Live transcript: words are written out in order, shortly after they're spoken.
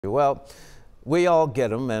Well, we all get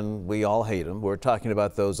them and we all hate them. We're talking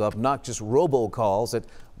about those obnoxious robocalls that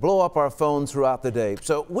blow up our phones throughout the day.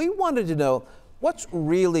 So we wanted to know what's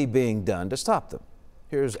really being done to stop them.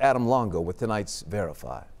 Here's Adam Longo with tonight's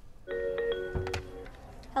Verify.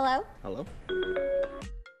 Hello? Hello?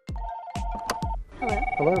 Hello?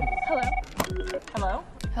 Hello? Hello?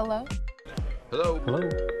 Hello? Hello? Hello?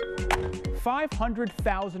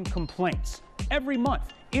 500,000 complaints every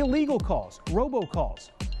month. Illegal calls, robocalls.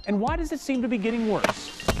 And why does it seem to be getting worse?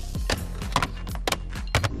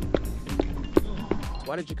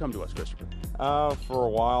 Why did you come to us, Christopher? For a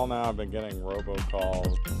while now, I've been getting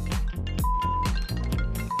robocalls.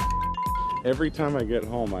 Every time I get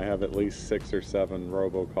home, I have at least 6 or 7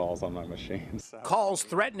 robocalls on my machine. Calls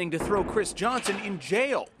threatening to throw Chris Johnson in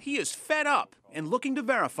jail. He is fed up and looking to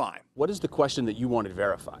verify. What is the question that you wanted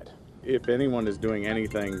verified? If anyone is doing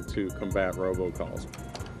anything to combat robocalls.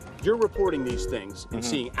 You're reporting these things and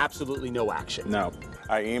seeing absolutely no action. No.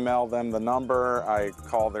 I email them the number, I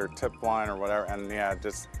call their tip line or whatever, and yeah,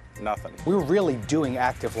 just nothing. We're really doing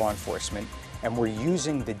active law enforcement, and we're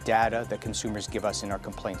using the data that consumers give us in our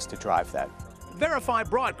complaints to drive that. Verify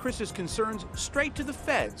brought Chris's concerns straight to the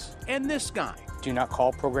feds and this guy. Do not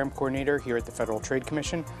call program coordinator here at the Federal Trade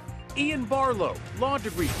Commission. Ian Barlow, law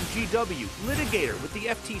degree from GW, litigator with the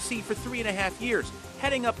FTC for 3.5 years,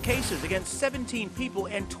 heading up cases against 17 people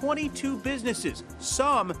and 22 businesses,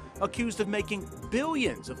 some accused of making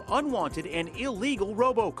billions of unwanted and illegal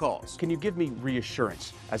robocalls. Can you give me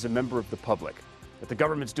reassurance as a member of the public that the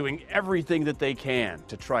government's doing everything that they can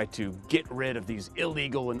to try to get rid of these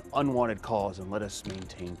illegal and unwanted calls and let us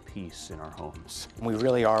maintain peace in our homes? We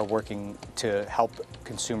really are working to help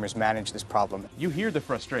consumers manage this problem. You hear the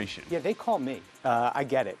frustration. Yeah, they call me. I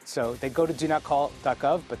get it. So they go to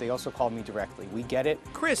donotcall.gov, but they also call me directly. We get it.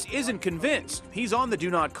 Chris isn't convinced. He's on the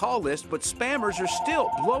do not call list, but spammers are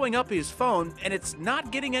still blowing up his phone, and it's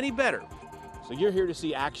not getting any better. So you're here to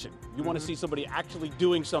see action. You want to see somebody actually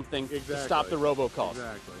doing something to stop the robocalls.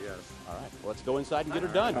 Exactly, yes. All right, well, let's go inside and get her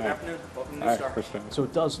done. Good afternoon. Welcome to New Star. So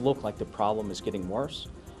it does look like the problem is getting worse.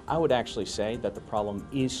 I would actually say that the problem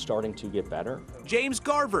is starting to get better. James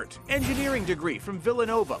Garvert, engineering degree from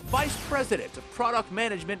Villanova, vice president of product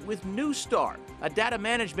management with Neustar, a data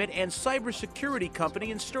management and cybersecurity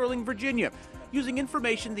company in Sterling, Virginia. Using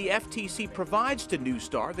information the FTC provides to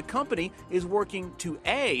Neustar, the company is working to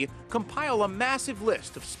A, compile a massive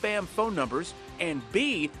list of spam phone numbers, and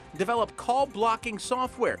B, develop call blocking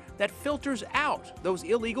software that filters out those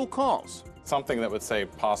illegal calls. Something that would say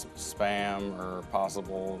possible spam or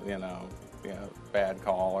possible, bad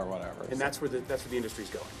call or whatever. And that's where the industry's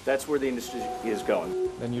going. That's where the industry is going.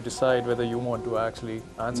 Then you decide whether you want to actually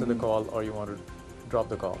answer the call or you want to drop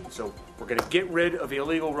the call. So we're going to get rid of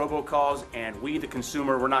illegal robocalls, and we, the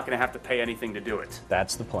consumer, we're not going to have to pay anything to do it.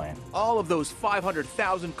 That's the plan. All of those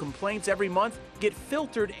 500,000 complaints every month get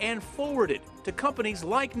filtered and forwarded to companies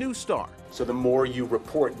like Neustar. So the more you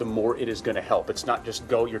report, the more it is going to help. It's not just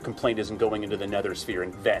your complaint isn't going into the nether sphere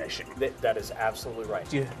and vanishing. That is absolutely right.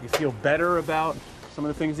 Do you feel better about some of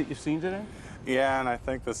the things that you've seen today? Yeah, and I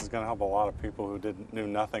think this is going to help a lot of people who knew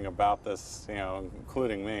nothing about this,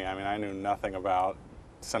 including me. I mean, I knew nothing about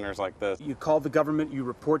centers like this. You call the government, you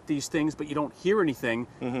report these things, but you don't hear anything.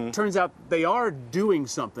 Turns out they are doing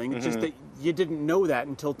something, it's just that you didn't know that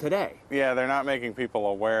until today. Yeah, they're not making people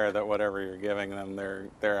aware that whatever you're giving them,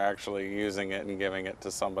 they're actually using it and giving it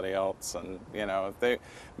to somebody else. And if they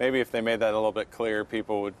made that a little bit clearer,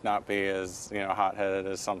 people would not be as hot-headed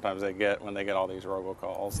as sometimes they get when they get all these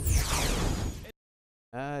robocalls.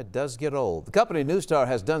 It does get old. The company Neustar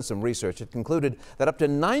has done some research. It concluded that up to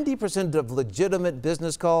 90% of legitimate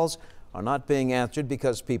business calls are not being answered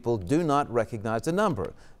because people do not recognize the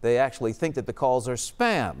number. They actually think that the calls are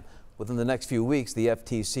spam. Within the next few weeks, the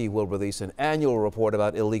FTC will release an annual report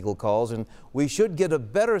about illegal calls, and we should get a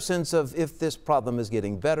better sense of if this problem is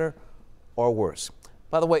getting better or worse.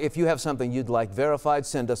 By the way, if you have something you'd like verified,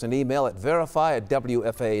 send us an email at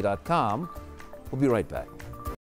verify@wfa.com. We'll be right back.